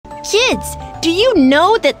Kids, do you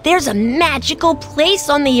know that there's a magical place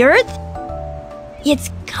on the Earth?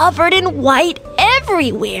 It's covered in white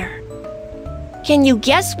everywhere. Can you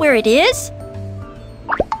guess where it is?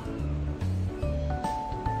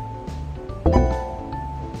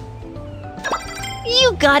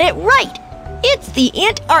 You got it right! It's the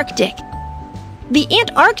Antarctic. The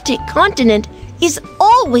Antarctic continent is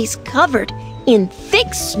always covered in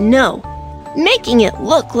thick snow, making it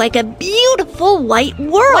look like a beautiful white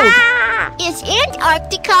world. Wow! Is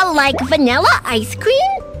Antarctica like vanilla ice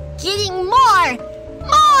cream? Getting more,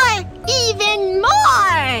 even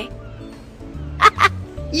more!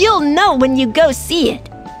 You'll know when you go see it.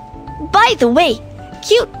 By the way,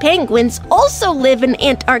 cute penguins also live in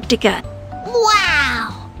Antarctica.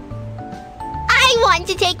 Wow! I want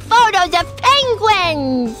to take photos of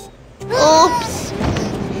penguins! Oops!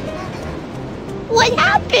 What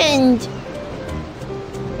happened?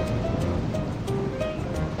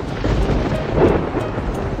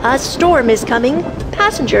 A storm is coming.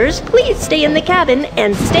 Passengers, please stay in the cabin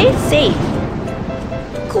and stay safe.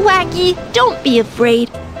 Quacky, don't be afraid.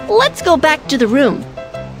 Let's go back to the room.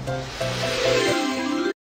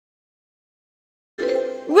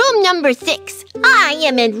 Room number 6. I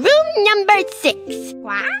am in room number 6.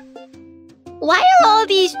 What? Why are all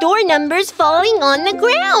these door numbers falling on the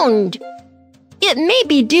ground? It may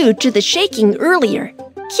be due to the shaking earlier.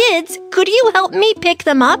 Kids, could you help me pick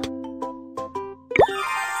them up?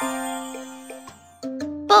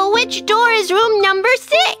 But which door is room number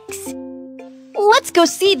 6? Let's go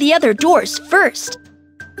see the other doors first.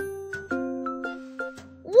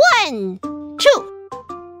 1, 2,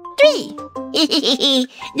 3.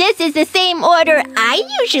 This is the same order I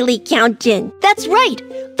usually count in. That's right.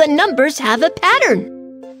 The numbers have a pattern.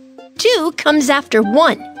 2 comes after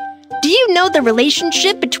 1. Do you know the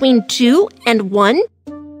relationship between 2 and 1?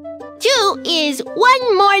 2 is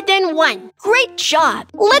 1 more than 1. Great job.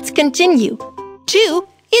 Let's continue. 2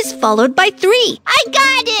 is followed by 3. I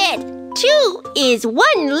got it! 2 is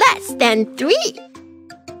 1 less than 3.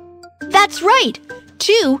 That's right.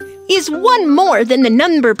 2 is 1 more than the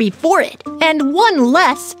number before it, and 1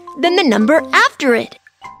 less than the number after it.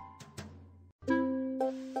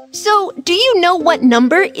 So, do you know what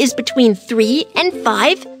number is between 3 and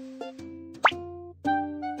 5?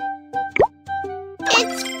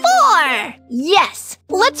 It's 4! Yes!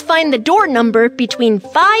 Let's find the door number between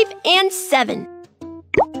 5 and 7.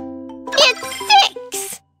 It's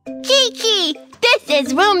 6! Kiki, this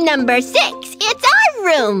is room number 6. It's our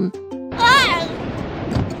room.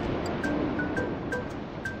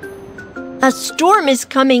 A storm is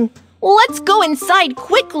coming. Let's go inside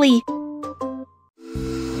quickly.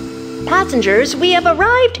 Passengers, we have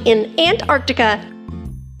arrived in Antarctica.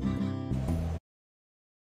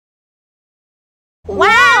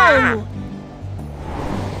 Wow!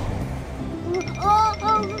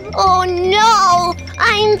 Oh no!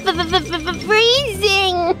 I'm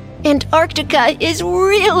freezing! Antarctica is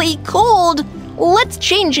really cold. Let's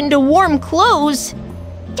change into warm clothes.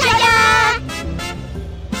 Ta-da!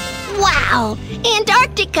 Wow!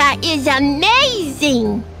 Antarctica is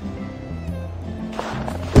amazing!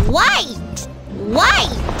 White!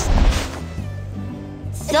 White!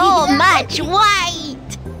 So much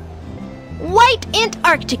white! White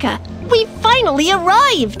Antarctica! We finally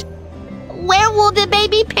arrived! Where will the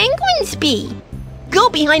baby penguins be? Go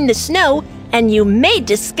behind the snow and you may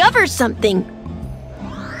discover something.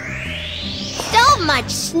 So much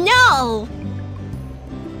snow!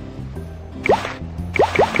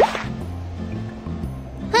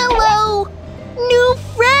 Hello, new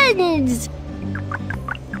friends!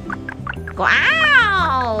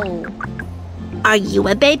 Wow! Are you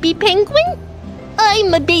a baby penguin?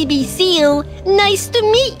 I'm a baby seal. Nice to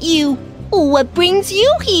meet you. What brings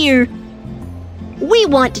you here? We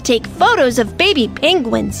want to take photos of baby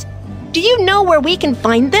penguins. Do you know where we can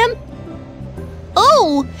find them?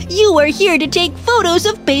 Oh, you are here to take photos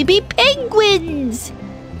of baby penguins.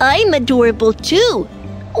 I'm adorable too.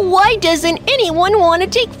 Why doesn't anyone want to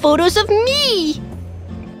take photos of me?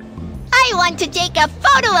 I want to take a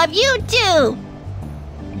photo of you too.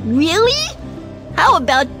 Really? How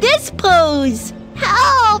about this pose?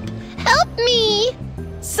 Help! Help me!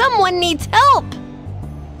 Someone needs help.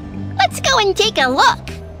 Let's go and take a look.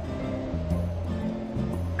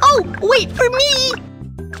 Oh, wait for me!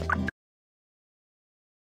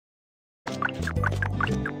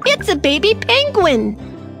 It's a baby penguin.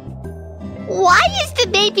 Why is the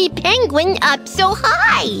baby penguin up so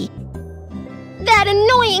high? That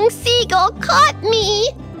annoying seagull caught me.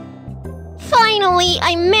 Finally,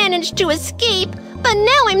 I managed to escape, but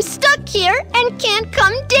now I'm stuck here and can't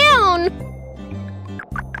come down.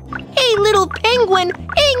 Hey, little penguin,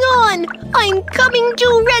 hang on! I'm coming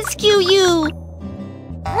to rescue you!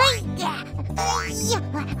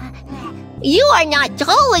 You are not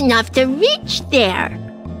tall enough to reach there.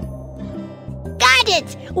 Got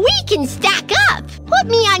it! We can stack up! Put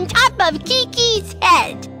me on top of Kiki's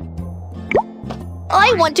head.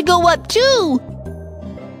 I want to go up too!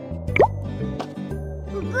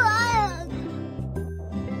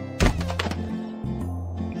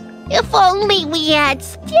 If only we had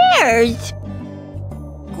stairs!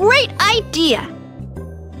 Great idea!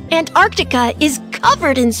 Antarctica is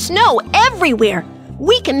covered in snow everywhere.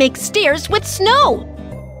 We can make stairs with snow.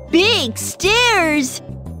 Big stairs!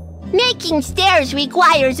 Making stairs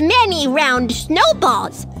requires many round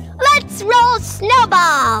snowballs. Let's roll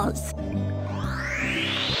snowballs!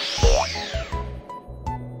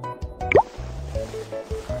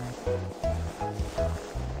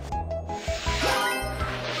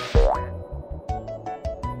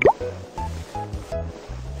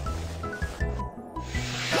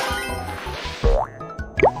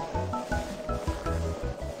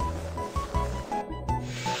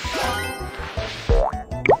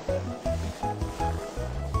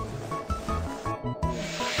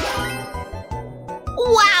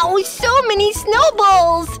 Wow, so many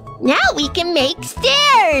snowballs! Now we can make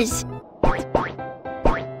stairs!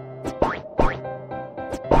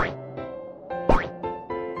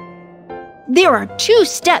 There are 2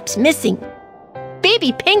 steps missing.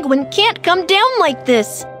 Baby penguin can't come down like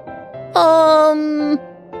this.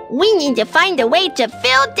 We need to find a way to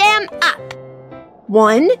fill them up.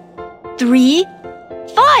 1, 3,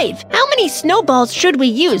 5. How many snowballs should we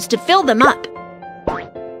use to fill them up?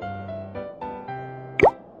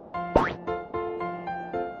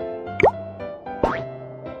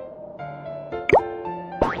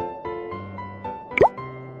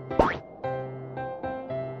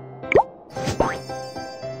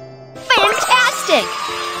 Fantastic!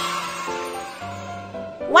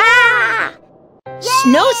 Wow!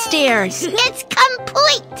 Snow stairs! It's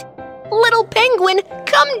complete! Little penguin,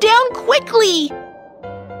 come down quickly!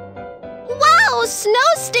 Wow,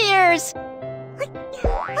 snow stairs!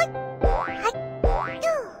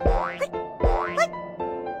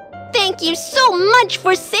 Thank you so much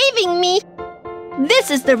for saving me!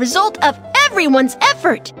 This is the result of everyone's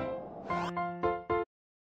effort!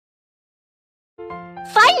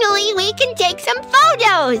 Finally, we can take some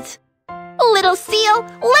photos! Little seal,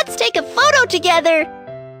 let's take a photo together!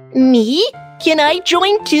 Me? Can I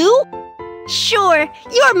join too? Sure,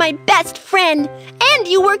 you're my best friend, and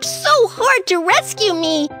you worked so hard to rescue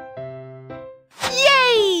me!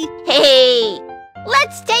 Yay! Hey!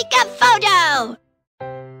 Let's take a photo!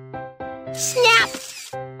 Snap!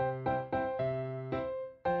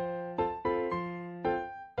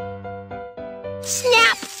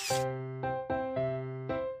 Snap!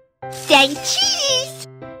 Say cheese!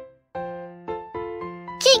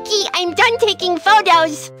 Kiki, I'm done taking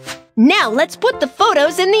photos! Now let's put the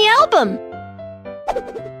photos in the album!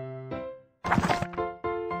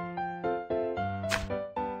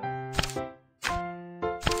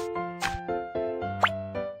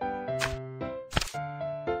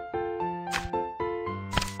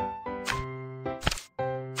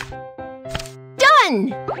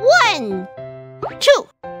 Done! 1, 2,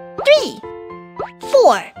 3,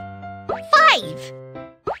 4, 5,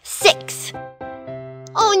 6.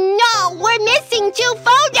 Oh no, we're missing 2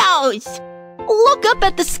 photos! Look up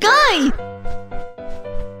at the sky!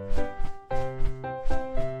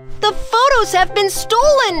 The photos have been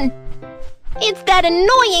stolen! It's that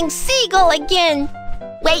annoying seagull again!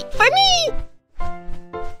 Wait for me!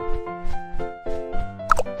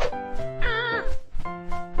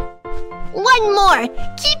 One more!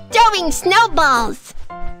 Keep throwing snowballs!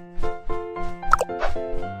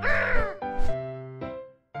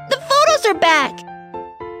 The photos are back!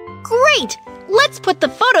 Great! Let's put the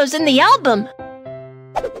photos in the album!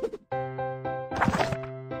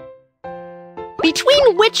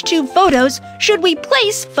 Between which 2 photos should we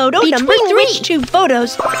place photo number 3? Between which 2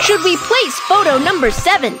 photos should we place photo number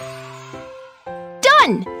 7?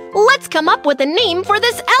 Done! Let's come up with a name for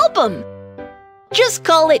this album! Just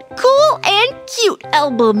call it Cool and Cute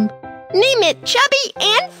Album. Name it Chubby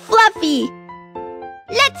and Fluffy.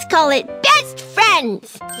 Let's call it Best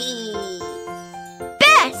Friends.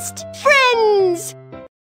 Best Friends!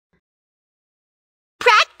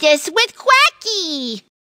 Practice with Quacky.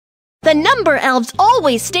 The number elves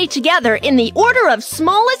always stay together in the order of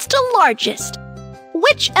smallest to largest.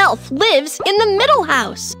 Which elf lives in the middle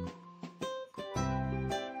house?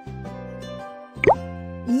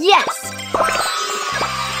 Yes!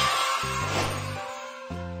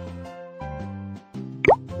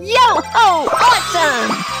 Yo-ho! Awesome!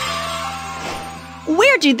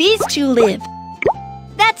 Where do these two live?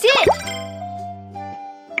 That's it!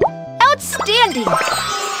 Outstanding!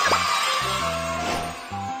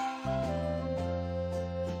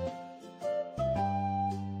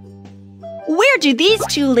 Where do these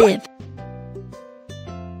two live?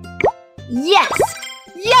 Yes!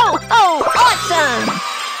 Yo-ho! Awesome!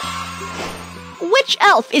 Which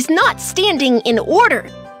elf is not standing in order?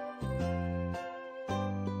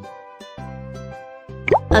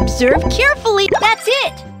 Observe carefully. That's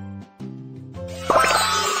it!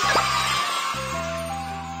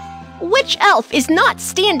 Which elf is not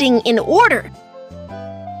standing in order?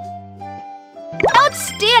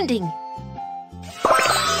 Outstanding!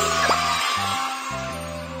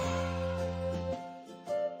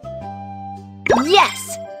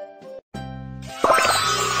 Yes!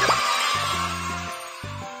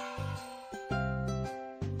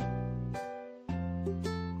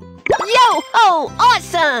 Yo-ho!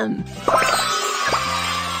 Awesome!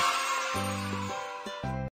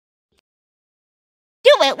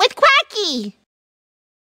 Do it with Quacky!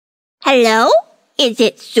 Hello? Is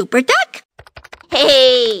it Super Duck?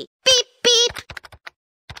 Hey! Beep beep!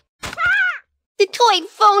 The toy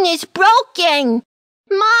phone is broken!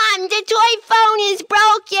 Mom, the toy phone is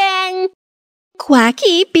broken!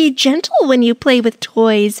 Quacky, be gentle when you play with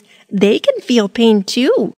toys. They can feel pain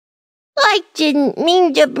too. I didn't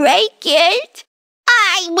mean to break it.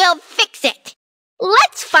 I will fix it.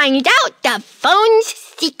 Let's find out the phone's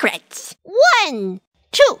secrets. 1,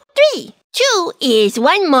 2, 3. 2 is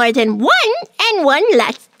 1 more than 1 and 1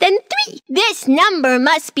 less than 3. This number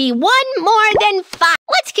must be 1 more than 5.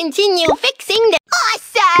 Let's continue fixing the...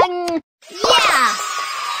 Awesome! Yeah!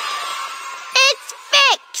 It's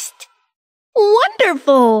fixed!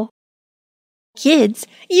 Wonderful! Kids,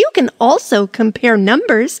 you can also compare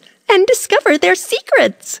numbers and discover their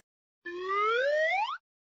secrets.